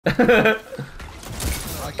Oh,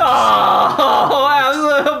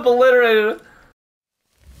 absolutely obliterated.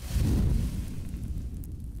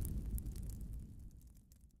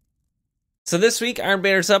 So this week, Iron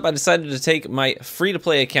Banner's up. I decided to take my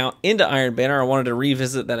free-to-play account into Iron Banner. I wanted to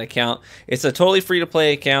revisit that account. It's a totally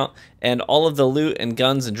free-to-play account, and all of the loot and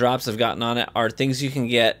guns and drops I've gotten on it are things you can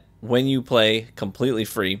get when you play completely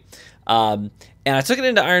free. And I took it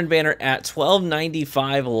into Iron Banner at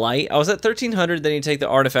 $12.95 light. I was at $1300, then you take the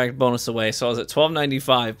artifact bonus away, so I was at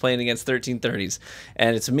 $12.95 playing against 1330s.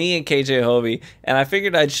 And it's me and KJ Hobie, and I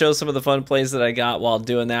figured I'd show some of the fun plays that I got while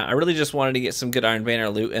doing that. I really just wanted to get some good Iron Banner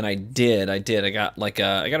loot, and I did. I got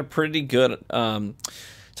a pretty good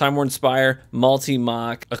Time-Worn Spire,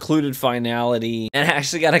 Multi-Mock, Occluded Finality, and I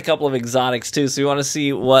actually got a couple of exotics too. So you want to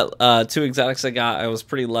see what 2 exotics I got? I was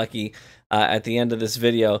pretty lucky. At the end of this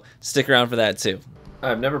video, stick around for that too.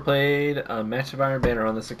 I've never played a match of Iron Banner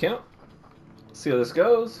on this account. Let's see how this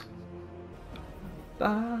goes.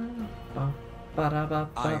 Iron Banner.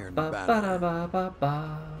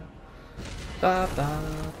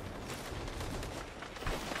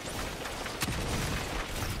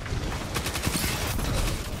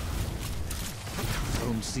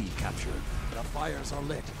 Zone C captured. The fires are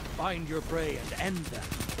lit. Find your prey and end them.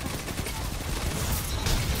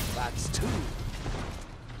 That's 2.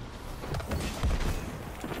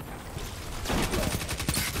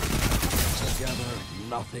 Together,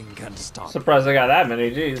 nothing can stop. Surprised I got that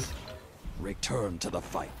many, jeez. Return to the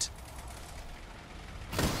fight.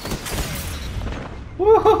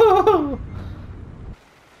 Woohoo!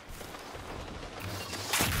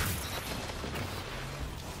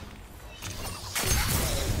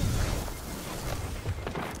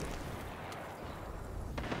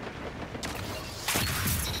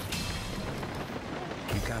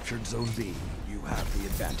 Captured Zone B. You have the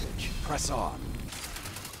advantage. Press on.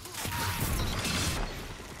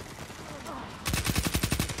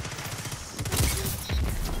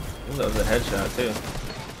 Ooh, that was a headshot too.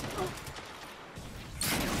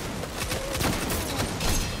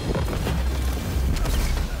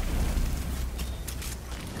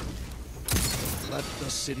 Let the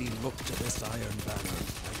city look to this Iron Banner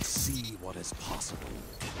and see what is possible.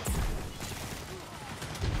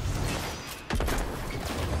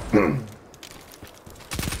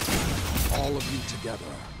 All of you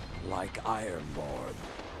together, like Ironborn.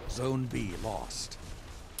 Zone B lost.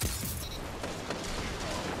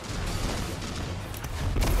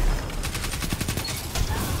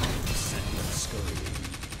 Send them scurrying.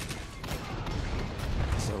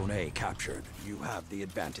 Zone A captured. You have the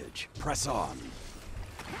advantage. Press on.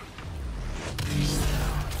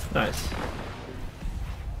 Nice.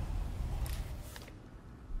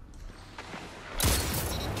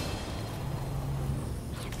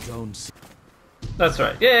 Zone C. That's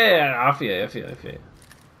right. Yeah, I feel you.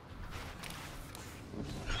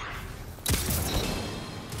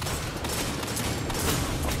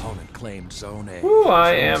 Opponent claimed Zone A. Ooh,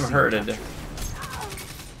 I am hurted.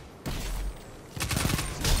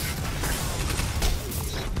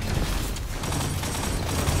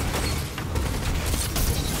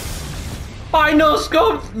 I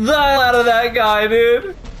no-scoped the hell out of that guy,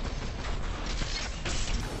 dude.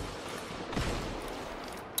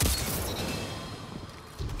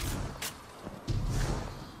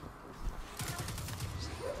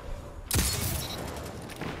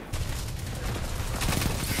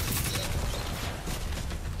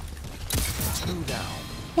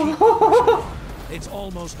 It's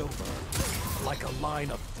almost over. Like a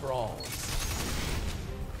line of thralls.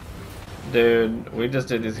 Dude, we just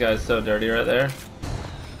did these guys so dirty right there.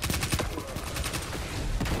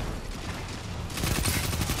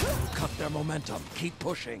 Cut their momentum. Keep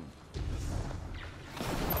pushing.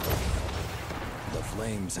 The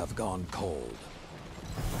flames have gone cold.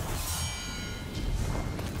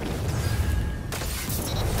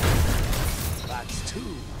 That's 2.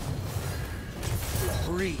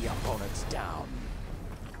 3 opponents down.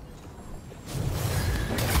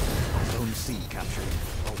 Zone C captured.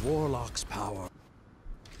 A warlock's power.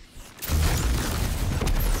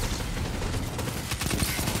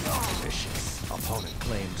 Vicious. Opponent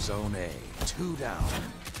claimed Zone A. 2 down.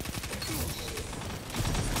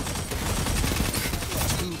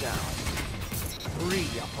 2 down. 3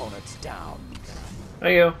 opponents down.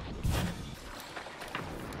 There you go.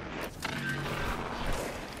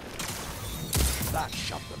 That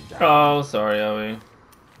shut them down. Oh, sorry, Owie.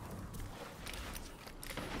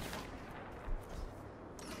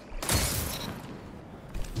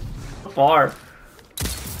 Far.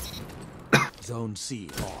 Zone C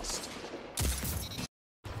lost.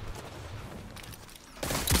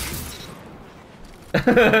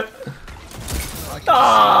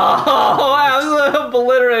 Oh, I was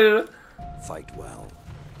obliterated. Fight well.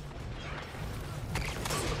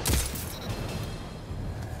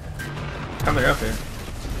 Coming up here.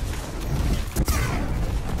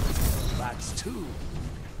 That's two.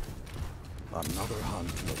 Another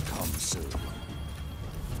hunt will come soon.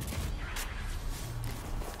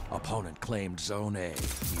 Opponent claimed Zone A.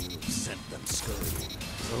 You sent them scurrying.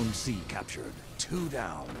 Zone C captured. 2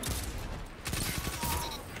 down.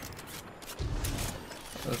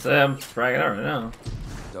 Let's say I'm fragging out right now.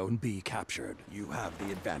 Zone B captured. You have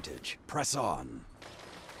the advantage. Press on.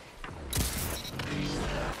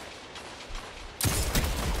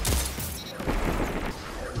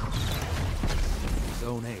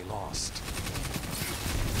 Zone A lost.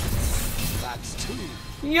 That's 2.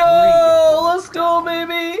 Yo, let's go,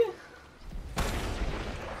 baby.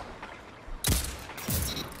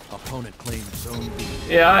 Opponent claimed Zone B.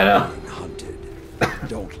 Yeah, I know. Being hunted.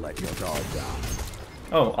 Don't let your guard down.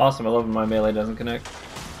 Oh, awesome. I love when my melee doesn't connect.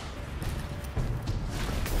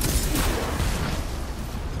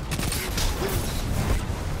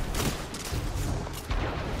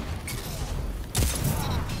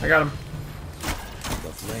 I got him.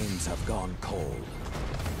 The flames have gone cold.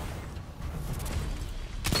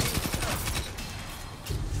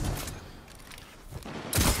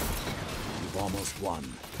 You've almost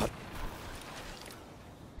won, but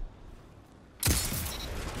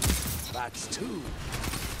that's 2.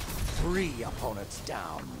 3 opponents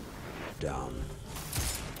down. Down.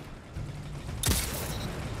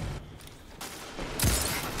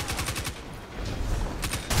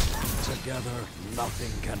 Together,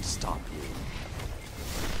 nothing can stop you.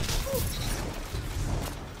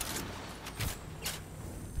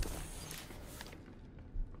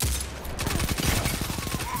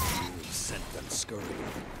 You've sent them scurrying.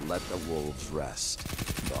 Let the wolves rest.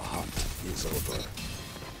 The hunt is over.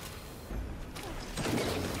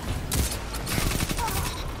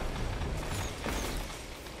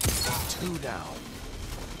 Two down.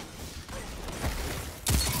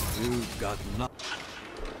 You've got nothing.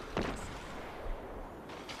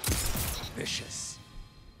 Vicious.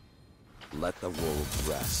 Let the wolves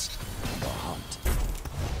rest. The hunt.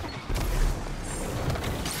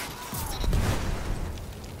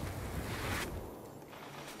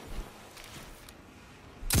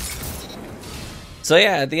 So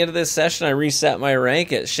yeah, at the end of this session, I reset my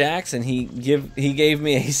rank at Shaxx, and he gave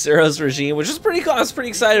me a Suros regime, which is pretty cool. I was pretty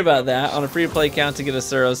excited about that on a free-to-play account to get a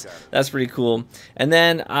Suros. That's pretty cool. And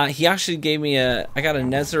then he actually gave me I got a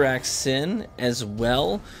Nezarec Sin as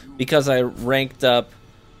well, because I ranked up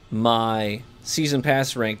my season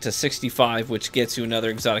pass rank to 65, which gets you another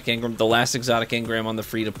exotic engram, the last exotic engram on the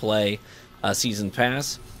free-to-play season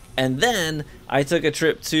pass. And then I took a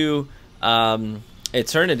trip to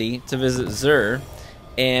Eternity to visit Xur,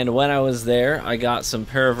 and when I was there, I got some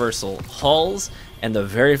Paraversal hulls, and the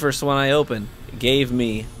very first one I opened gave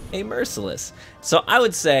me a Merciless. So I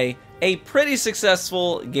would say a pretty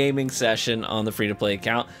successful gaming session on the free-to-play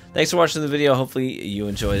account. Thanks for watching the video. Hopefully you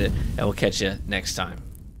enjoyed it, and we'll catch you next time.